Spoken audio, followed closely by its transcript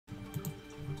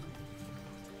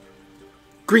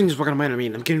Green's what kind of man I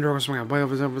mean. I'm getting drunk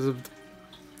with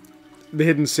the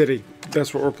hidden city.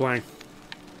 That's what we're playing.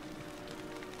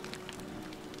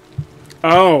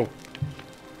 Oh!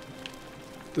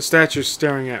 The statue's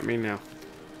staring at me now.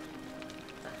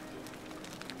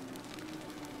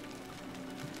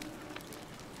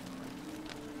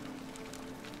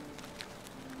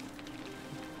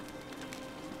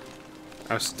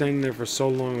 I was standing there for so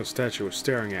long, the statue was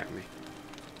staring at me.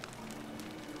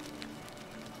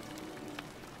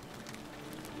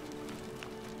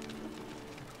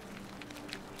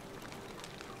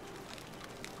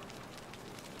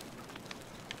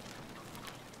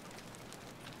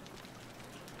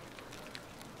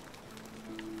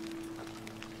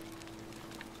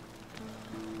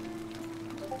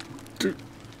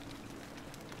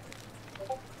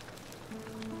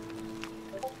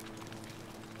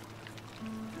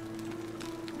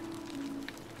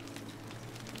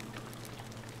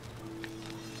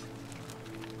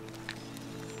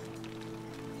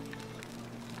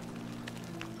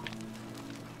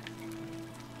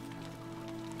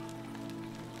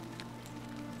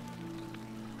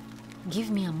 Give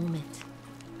me a moment.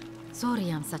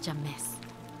 Sorry I'm such a mess.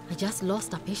 I just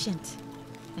lost a patient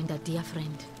and a dear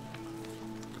friend.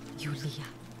 Julia.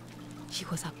 She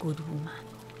was a good woman.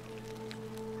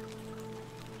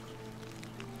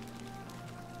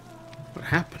 What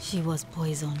happened? She was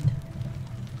poisoned.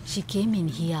 She came in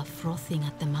here frothing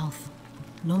at the mouth.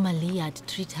 Normally I'd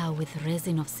treat her with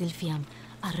resin of silphium,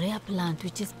 a rare plant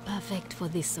which is perfect for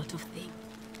this sort of thing.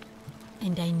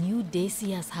 And I knew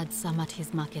Decius had some at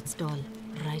his market stall,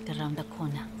 right around the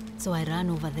corner. So I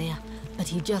ran over there, but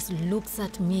he just looks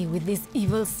at me with this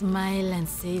evil smile and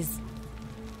says,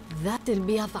 "That'll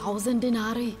be 1,000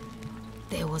 denarii."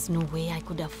 There was no way I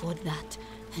could afford that,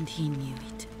 and he knew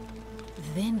it.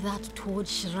 Then that toad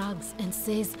shrugs and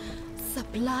says,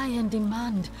 "Supply and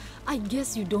demand. I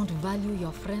guess you don't value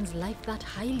your friend's life that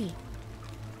highly."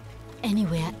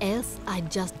 Anywhere else, I'd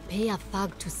just pay a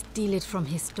thug to steal it from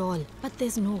his stall. But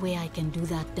there's no way I can do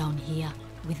that down here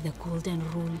with the golden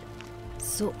rule.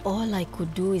 So all I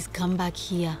could do is come back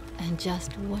here and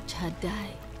just watch her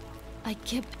die. I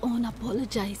kept on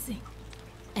apologizing.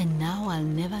 And now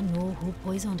I'll never know who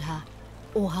poisoned her,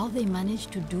 or how they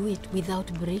managed to do it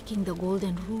without breaking the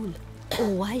golden rule, or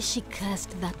why she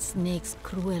cursed that snake's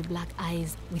cruel black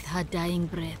eyes with her dying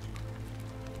breath.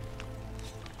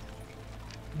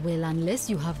 Well, unless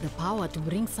you have the power to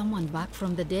bring someone back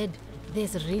from the dead,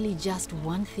 there's really just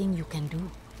one thing you can do.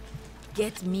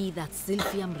 Get me that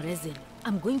silphium resin.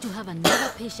 I'm going to have another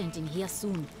patient in here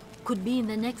soon. Could be in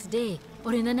the next day,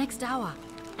 or in the next hour.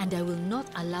 And I will not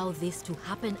allow this to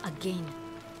happen again.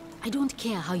 I don't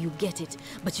care how you get it,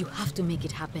 but you have to make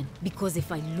it happen. Because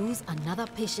if I lose another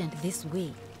patient this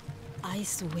way, I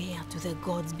swear to the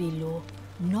gods below,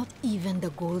 not even the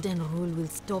golden rule will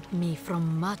stop me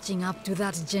from marching up to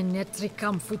that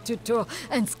genetricum fututo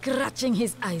and scratching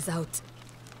his eyes out.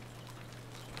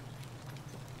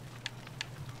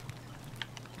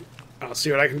 I'll see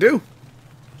what I can do.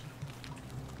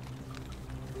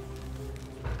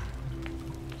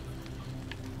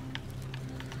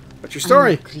 What's your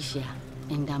story? I'm Lucretia,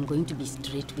 and I'm going to be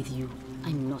straight with you.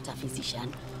 I'm not a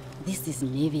physician. This is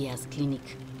Nevia's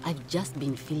clinic. I've just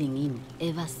been filling in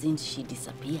ever since she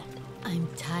disappeared. I'm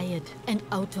tired and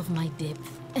out of my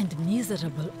depth and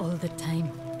miserable all the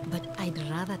time. But I'd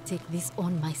rather take this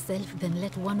on myself than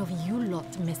let one of you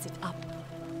lot mess it up.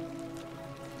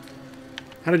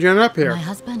 How did you end up here? My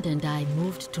husband and I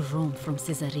moved to Rome from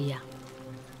Caesarea.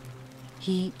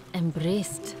 He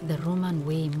embraced the Roman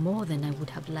way more than I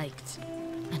would have liked,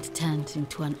 and turned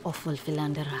into an awful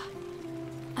philanderer.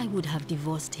 I would have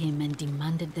divorced him and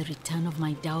demanded the return of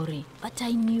my dowry, but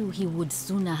I knew he would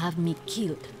sooner have me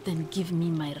killed than give me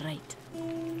my right.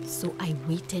 So I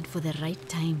waited for the right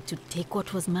time to take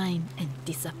what was mine and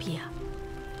disappear.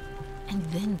 And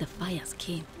then the fires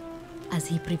came. As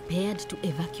he prepared to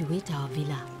evacuate our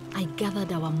villa, I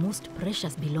gathered our most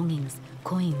precious belongings,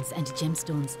 coins and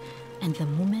gemstones, and the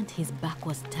moment his back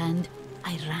was turned,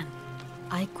 I ran.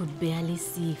 I could barely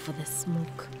see for the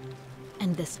smoke,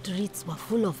 and the streets were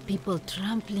full of people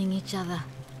trampling each other.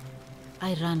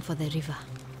 I ran for the river,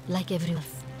 like everyone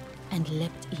else, and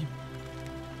leapt in.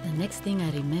 The next thing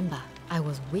I remember, I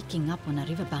was waking up on a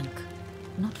riverbank,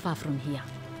 not far from here.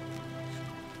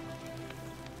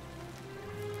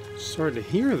 Sorry to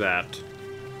hear that.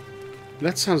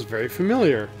 That sounds very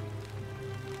familiar.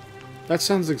 That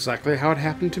sounds exactly how it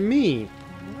happened to me.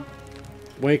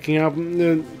 Waking up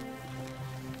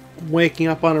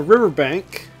on a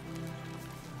riverbank.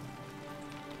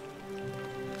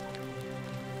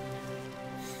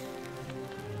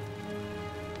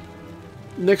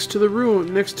 next to the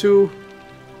room, next to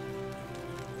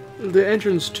the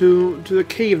entrance to the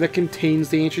cave that contains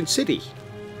the ancient city.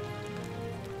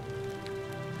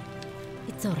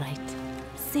 It's alright.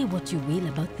 Say what you will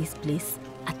about this place.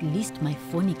 At least my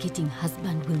fornicating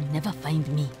husband will never find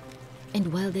me.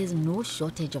 And while there's no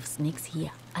shortage of snakes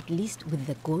here, at least with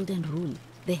the golden rule,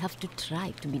 they have to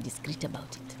try to be discreet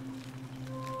about it.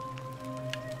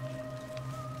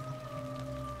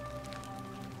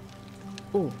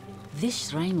 Oh, this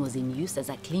shrine was in use as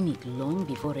a clinic long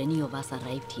before any of us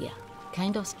arrived here.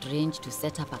 Kind of strange to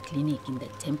set up a clinic in the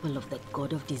temple of the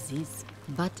god of disease.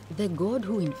 But the god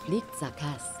who inflicts a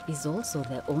curse is also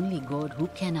the only god who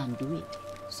can undo it.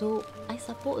 So I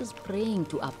suppose praying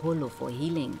to Apollo for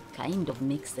healing kind of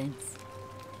makes sense.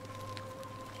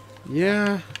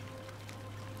 Yeah.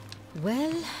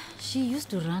 Well, she used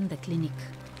to run the clinic.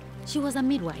 She was a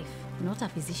midwife, not a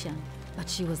physician, but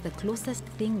she was the closest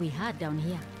thing we had down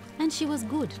here. And she was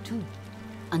good too.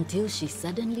 Until she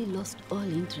suddenly lost all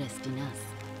interest in us.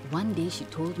 One day she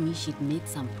told me she'd made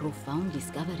some profound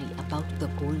discovery about the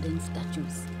golden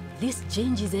statues. This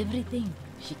changes everything,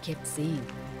 she kept saying.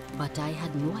 But I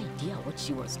had no idea what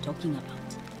she was talking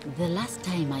about. The last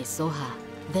time I saw her,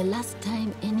 the last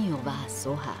time any of us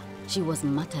saw her, she was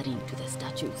muttering to the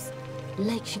statues,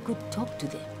 like she could talk to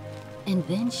them. And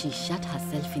then she shut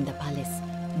herself in the palace,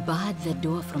 barred the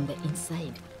door from the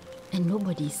inside, and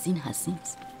nobody's seen her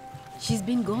since. She's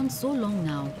been gone so long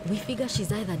now, we figure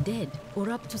she's either dead or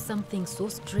up to something so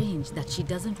strange that she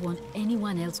doesn't want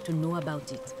anyone else to know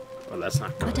about it. Well, that's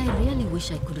not good. But I really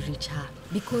wish I could reach her,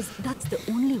 because that's the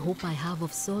only hope I have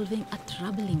of solving a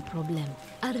troubling problem,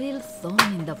 a real thorn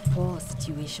in the paw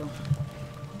situation.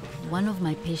 One of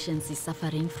my patients is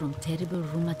suffering from terrible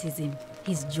rheumatism.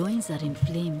 His joints are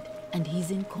inflamed and he's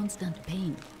in constant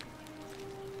pain.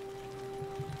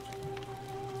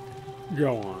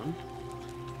 Go on.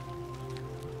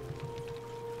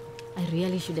 I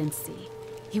really shouldn't say.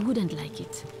 He wouldn't like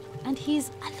it. And he's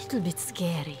a little bit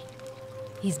scary.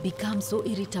 He's become so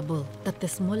irritable that the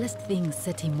smallest things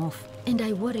set him off. And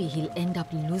I worry he'll end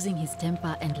up losing his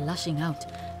temper and lashing out.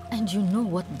 And you know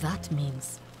what that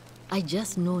means. I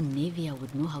just know Nevia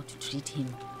would know how to treat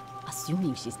him,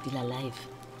 assuming she's still alive.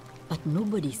 But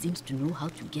nobody seems to know how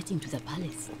to get into the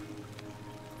palace.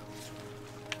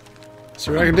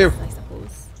 See what I can do. I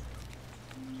suppose.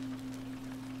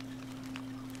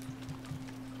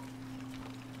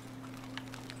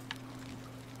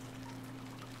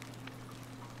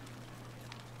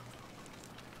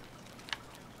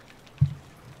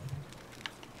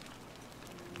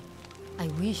 I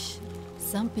wish.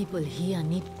 Some people here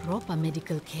need proper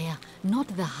medical care, not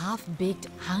the half-baked,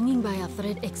 hanging by a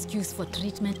thread excuse for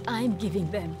treatment I'm giving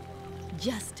them.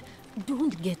 Just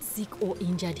don't get sick or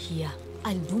injured here.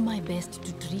 I'll do my best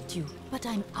to treat you, but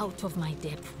I'm out of my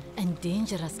depth and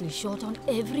dangerously short on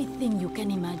everything you can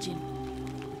imagine.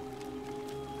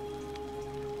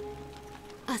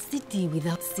 A city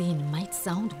without sin might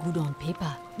sound good on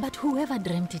paper, but whoever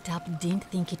dreamt it up didn't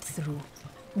think it through.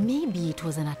 Maybe it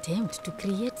was an attempt to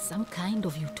create some kind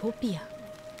of utopia.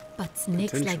 But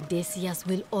snakes like Decius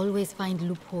will always find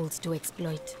loopholes to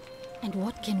exploit. And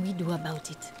what can we do about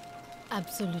it?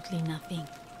 Absolutely nothing.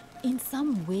 In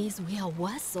some ways, we are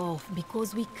worse off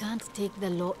because we can't take the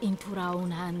law into our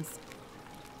own hands.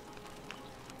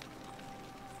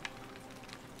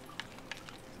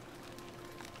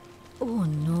 Oh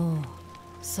no.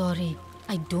 Sorry,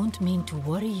 I don't mean to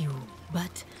worry you,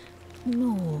 but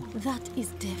no, that is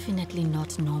definitely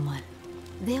not normal.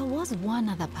 There was one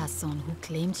other person who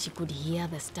claimed she could hear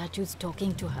the statues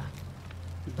talking to her.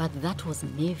 But that was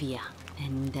Nevia,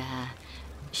 and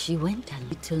she went a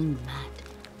little mad.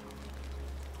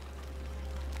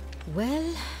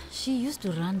 Well, she used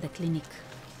to run the clinic.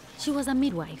 She was a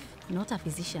midwife, not a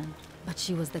physician, but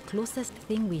she was the closest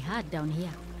thing we had down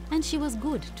here. And she was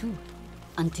good too.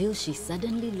 Until she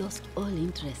suddenly lost all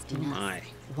interest in us.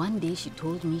 One day she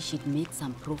told me she'd made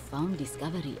some profound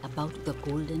discovery about the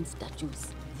golden statues.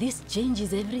 This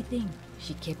changes everything,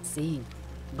 she kept saying.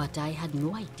 But I had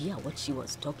no idea what she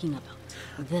was talking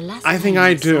about. The last I think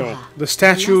I do. The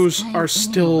statues are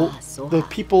still... The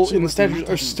people in the statues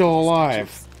are still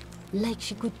alive. Like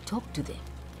she could talk to them.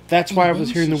 That's why I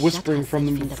was hearing the whispering from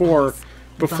them before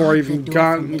I even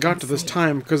got to this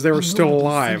time, because they were still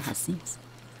alive.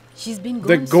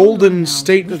 The golden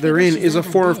state that they're in is a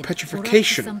form of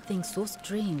petrification. Something so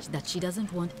strange that she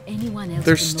doesn't want anyone else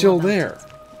They're to know still about there.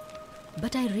 it.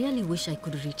 But I really wish I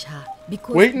could reach her,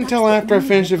 because wait until that's after I the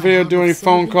finish the only video hope I doing have of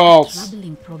phone solving calls. a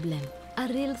troubling problem, a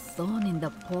real thorn in the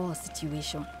paw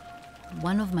situation.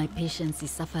 One of my patients is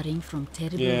suffering from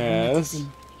terrible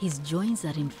rheumatism. His joints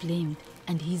are inflamed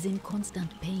and he's in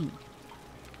constant pain.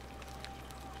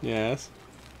 Yes.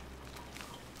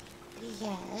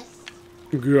 Yes.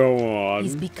 Go on.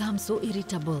 He's become so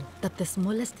irritable that the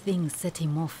smallest things set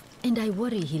him off. And I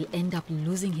worry he'll end up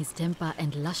losing his temper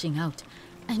and lashing out.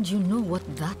 And you know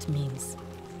what that means.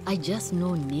 I just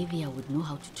know Nevia would know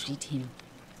how to treat him,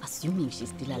 assuming she's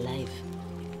still alive.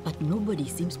 But nobody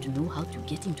seems to know how to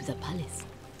get into the palace.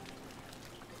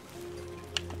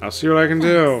 I'll see what I can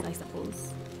do. I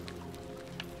suppose.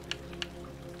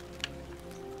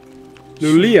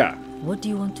 Lulia. What do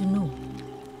you want to know?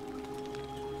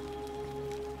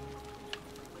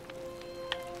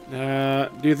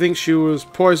 Do you think she was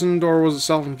poisoned or was it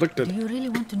self-inflicted? Do you really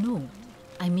want to know?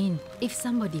 I mean, if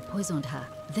somebody poisoned her,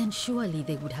 then surely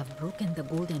they would have broken the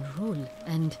golden rule,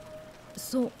 and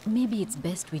so maybe it's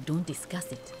best we don't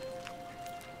discuss it.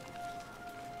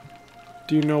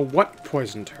 Do you know what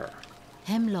poisoned her?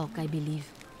 Hemlock, I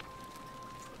believe.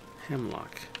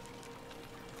 Hemlock.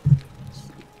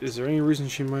 Is there any reason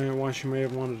why she may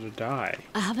have wanted to die?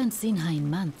 I haven't seen her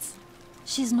in months.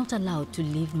 She's not allowed to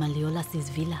leave Malleolas'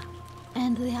 villa,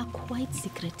 and they are quite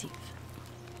secretive.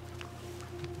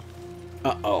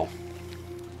 Uh-oh.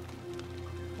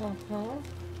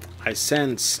 I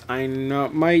sense I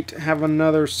might have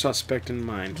another suspect in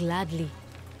mind. Gladly.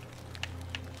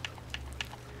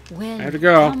 Well, I have to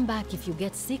go. Come back if you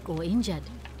get sick or injured.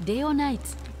 Day or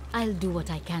night, I'll do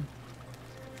what I can.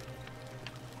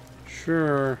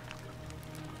 Sure.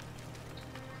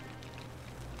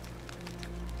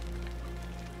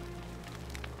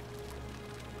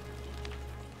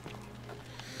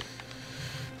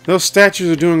 Those statues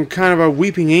are doing kind of a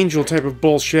weeping angel type of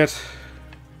bullshit.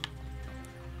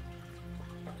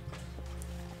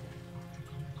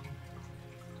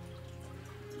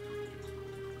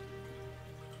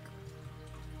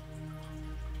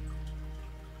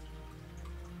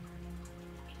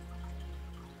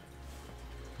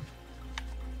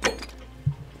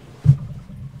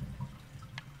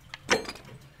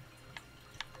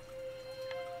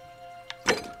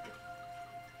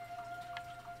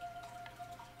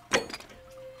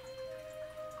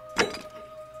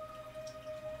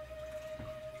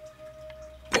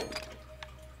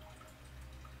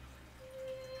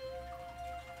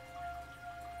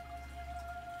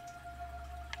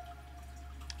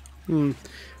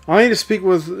 I need to speak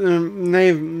with Nevia,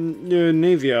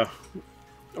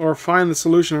 or find the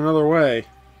solution another way.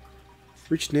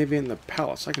 Reach Nevia in the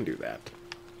palace. I can do that.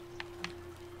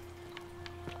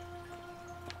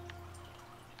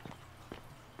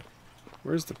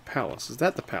 Where's the palace? Is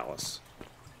that the palace?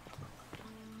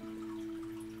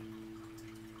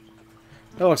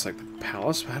 That looks like the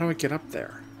palace. How do I get up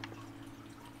there?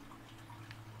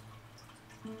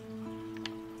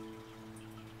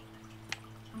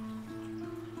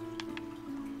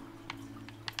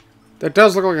 That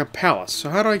does look like a palace, so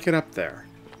how do I get up there?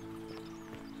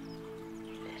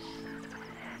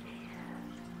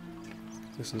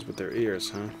 Listens with their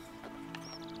ears, huh?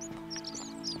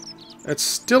 It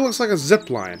still looks like a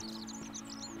zip line.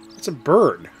 It's a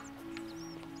bird.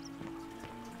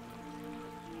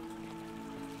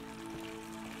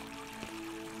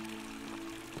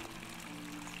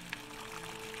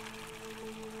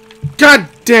 God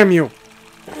damn you!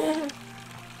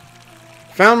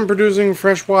 Fountain producing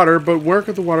fresh water, but where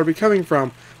could the water be coming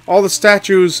from? All the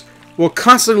statues will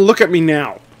constantly look at me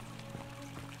now.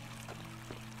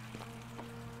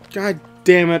 God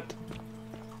damn it.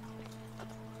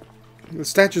 The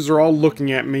statues are all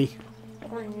looking at me.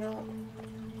 Oh no.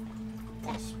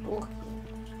 That's spooky.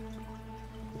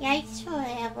 Yikes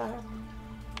forever.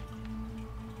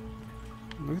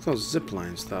 Look at those zip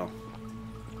lines, though.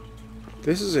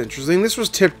 This is interesting. This was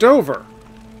tipped over.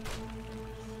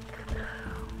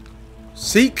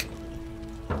 Seek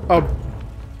a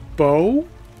bow?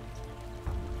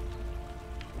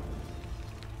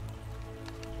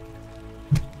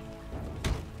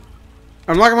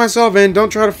 I'm locking myself in.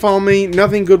 Don't try to follow me.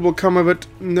 Nothing good will come of it.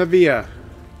 Nevia.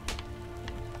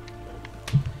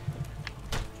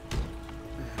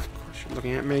 Of course you're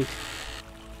looking at me.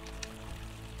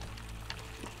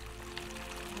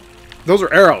 Those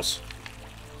are arrows.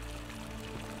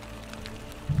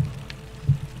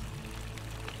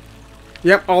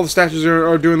 Yep, all the statues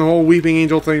are doing the whole weeping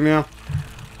angel thing now.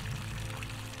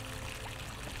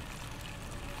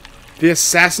 The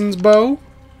assassin's bow?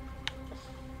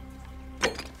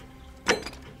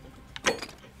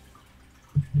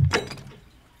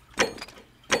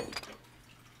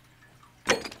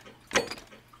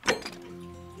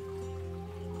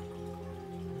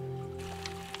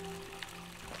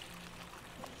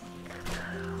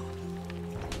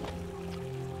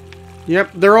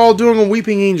 Yep, they're all doing a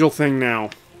weeping angel thing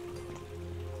now.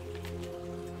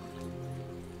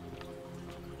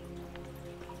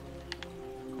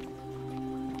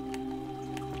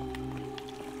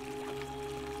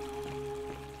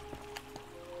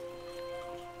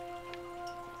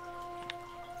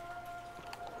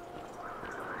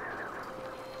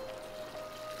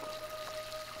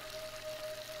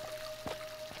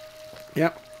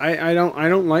 Yep, I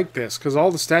don't like this because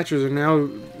all the statues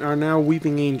are now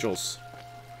weeping angels,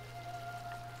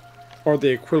 or the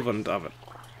equivalent of it.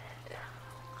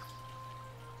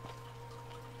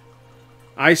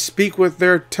 I speak with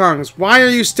their tongues. Why are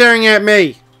you staring at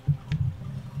me?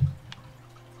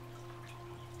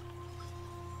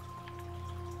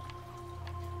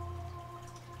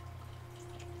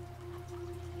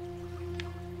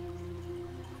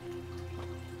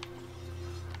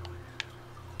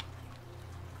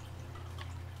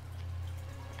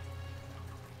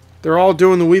 They're all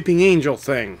doing the weeping angel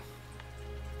thing.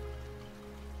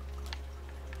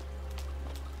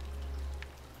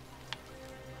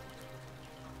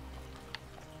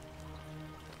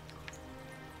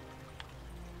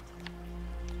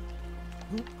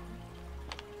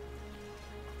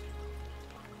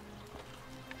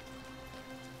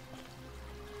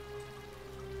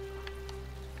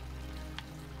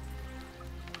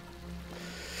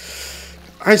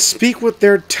 I speak with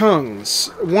their tongues.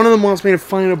 One of them wants me to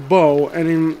find a bow, and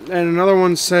another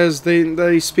one says that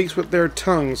he speaks with their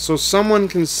tongues. So someone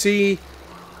can see,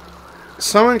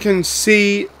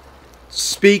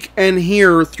 speak, and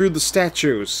hear through the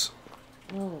statues.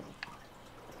 Oh.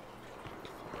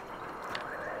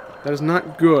 That is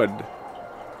not good.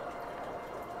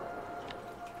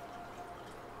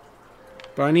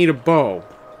 But I need a bow.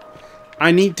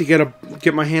 I need to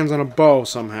get my hands on a bow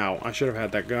somehow. I should have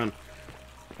had that gun.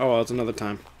 Oh, well, it's another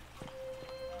time.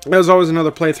 There's always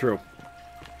another playthrough.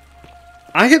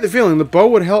 I get the feeling the bow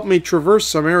would help me traverse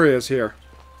some areas here.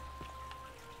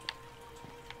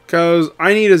 Because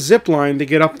I need a zip line to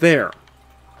get up there.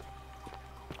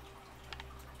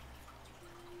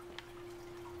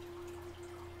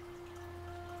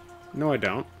 No, I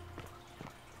don't.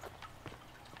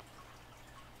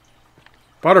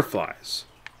 Butterflies.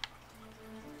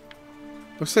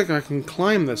 Looks like I can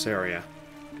climb this area.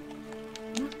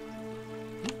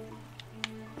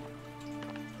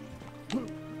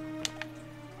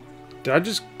 Did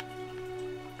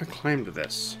I climbed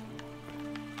this.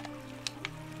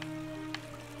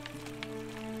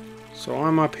 So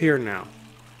I'm up here now.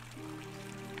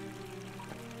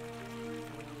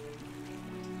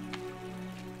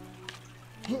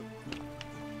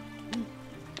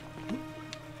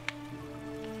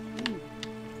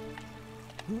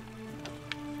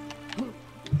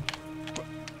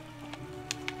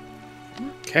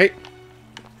 Okay.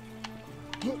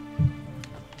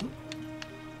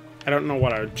 I don't know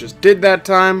what I just did that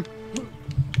time.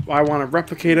 I want to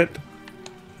replicate it.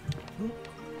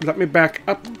 Let me back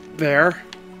up there.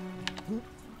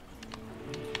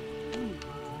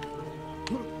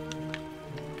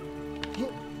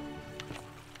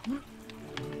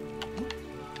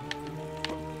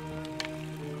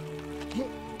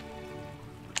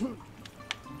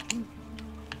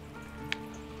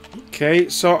 Okay,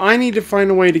 so I need to find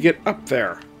a way to get up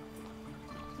there.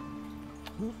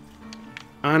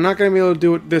 I'm not going to be able to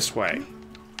do it this way.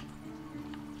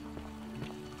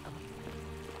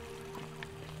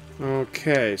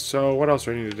 Okay, so what else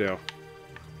do I need to do?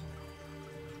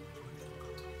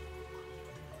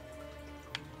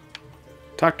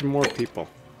 Talk to more people.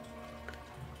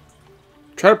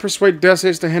 Try to persuade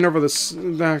Decius to hand over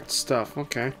that stuff.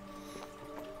 Okay.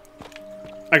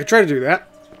 I could try to do that.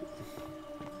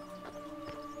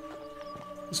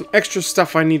 Some extra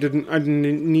stuff I need to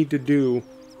do.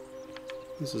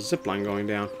 There's a zipline going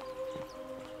down.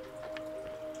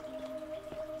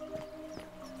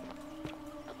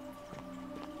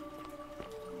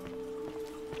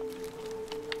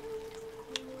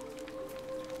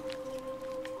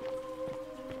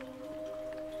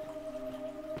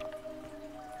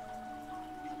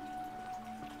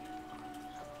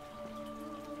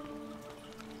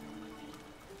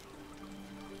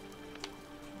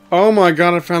 Oh my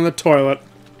god, I found the toilet.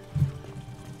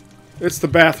 It's the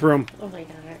bathroom. Oh my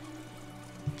god.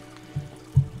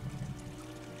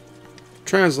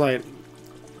 Translate.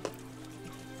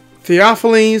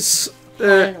 Theophiles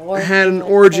had an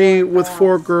orgy with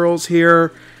 4 girls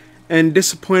here and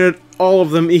disappointed all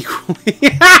of them equally.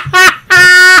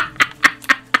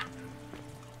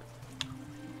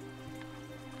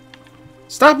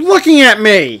 Stop looking at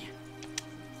me!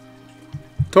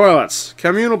 Toilets.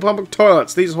 Communal public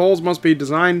toilets. These holes must be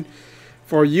designed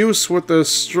For use with the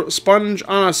sponge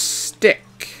on a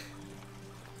stick.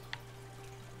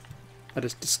 That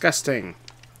is disgusting.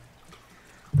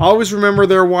 Always remember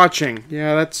they're watching.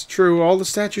 Yeah, that's true. All the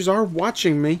statues are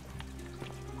watching me.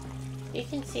 You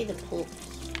can see the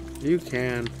poops. You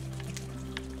can.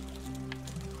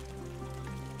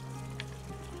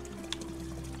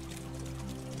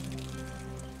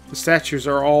 The statues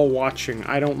are all watching.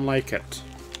 I don't like it.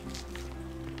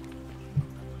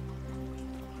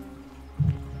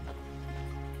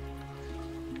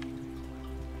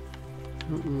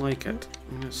 I don't like it.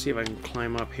 I'm gonna see if I can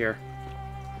climb up here.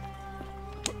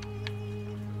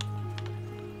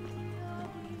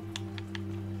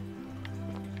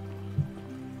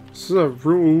 This is a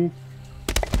room.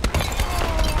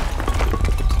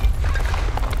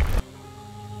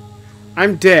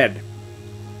 I'm dead.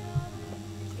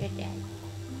 You're dead.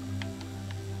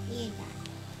 You're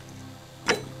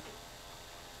dead.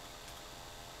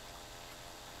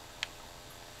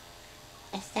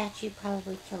 A statue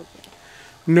probably killed you.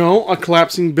 No, a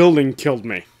collapsing building killed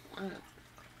me.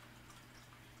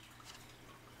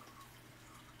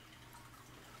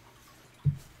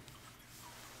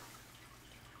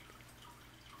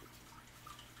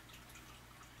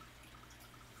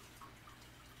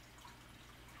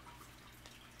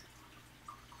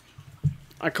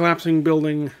 A collapsing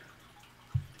building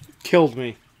killed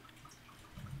me.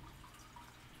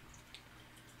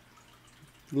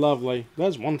 Lovely.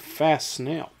 That's one fast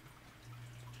snail.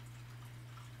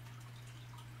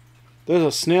 There's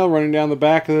a snail running down the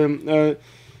back of the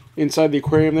inside the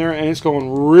aquarium there, and it's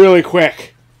going really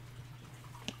quick.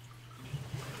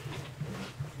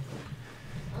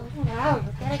 Oh wow,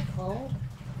 look at it go.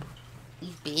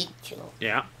 He's big too.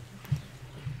 Yeah.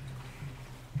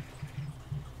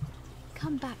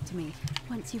 Come back to me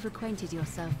once you've acquainted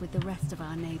yourself with the rest of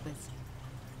our neighbors.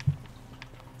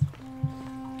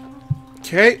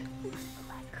 Okay.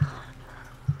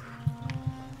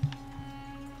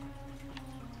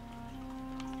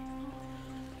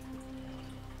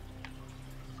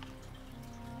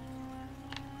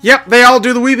 Yep, they all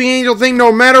do the weeping angel thing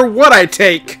no matter what I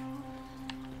take.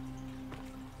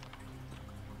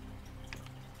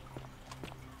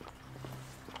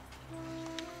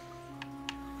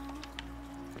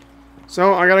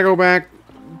 So, I gotta go back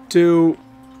to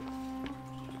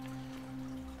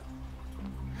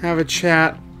have a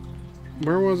chat.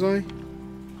 Where was I?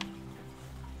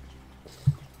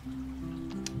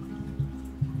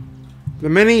 The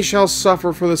many shall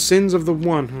suffer for the sins of the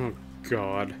one. Oh,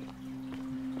 God.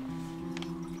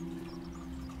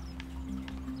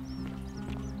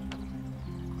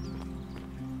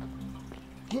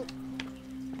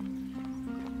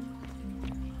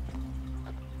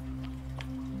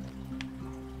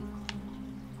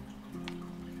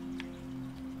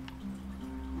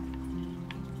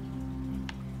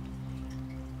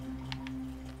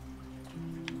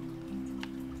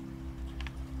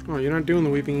 Oh, you're not doing the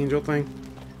weeping angel thing?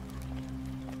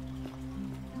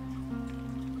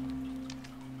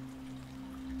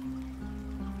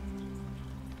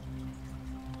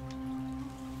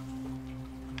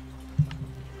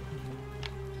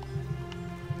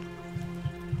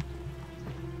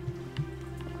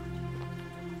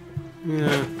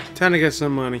 Yeah, time to get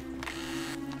some money.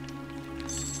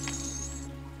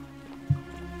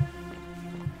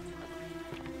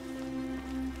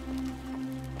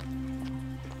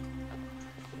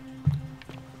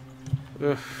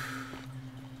 Ugh.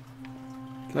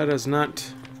 That is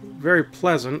not very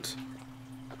pleasant.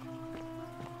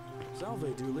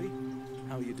 Salve, Dooley.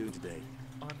 How are you doing today?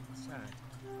 I'm sad.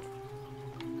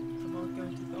 Am I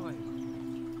going to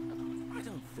die? I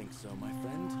don't think so, my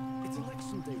friend. It's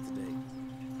election day today.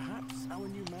 Perhaps our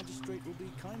new magistrate will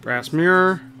be kind Brass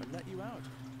mirror. and let you out.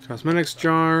 Cosmetics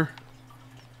jar.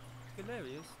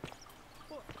 Hilarious.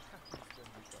 What happens when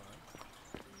we die?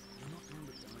 You're not going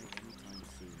to die anytime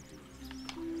soon,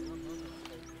 Dooley.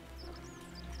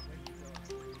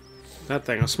 That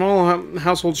thing. A small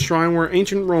household shrine where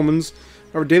ancient Romans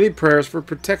offered daily prayers for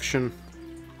protection.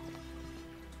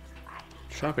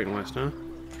 Shopping list, huh?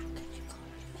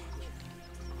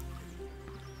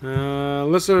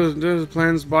 List of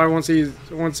plans by once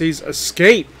he's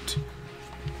escaped.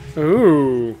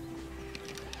 Ooh.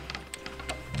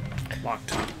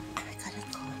 Locked. I gotta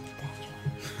go in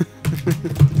the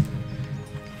bedroom.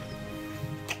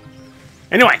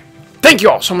 Anyway, thank you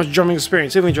all so much for joining the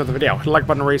experience. If you enjoyed the video, hit the like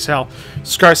button to raise hell.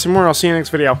 Subscribe some more. I'll see you in the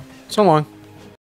next video. So long.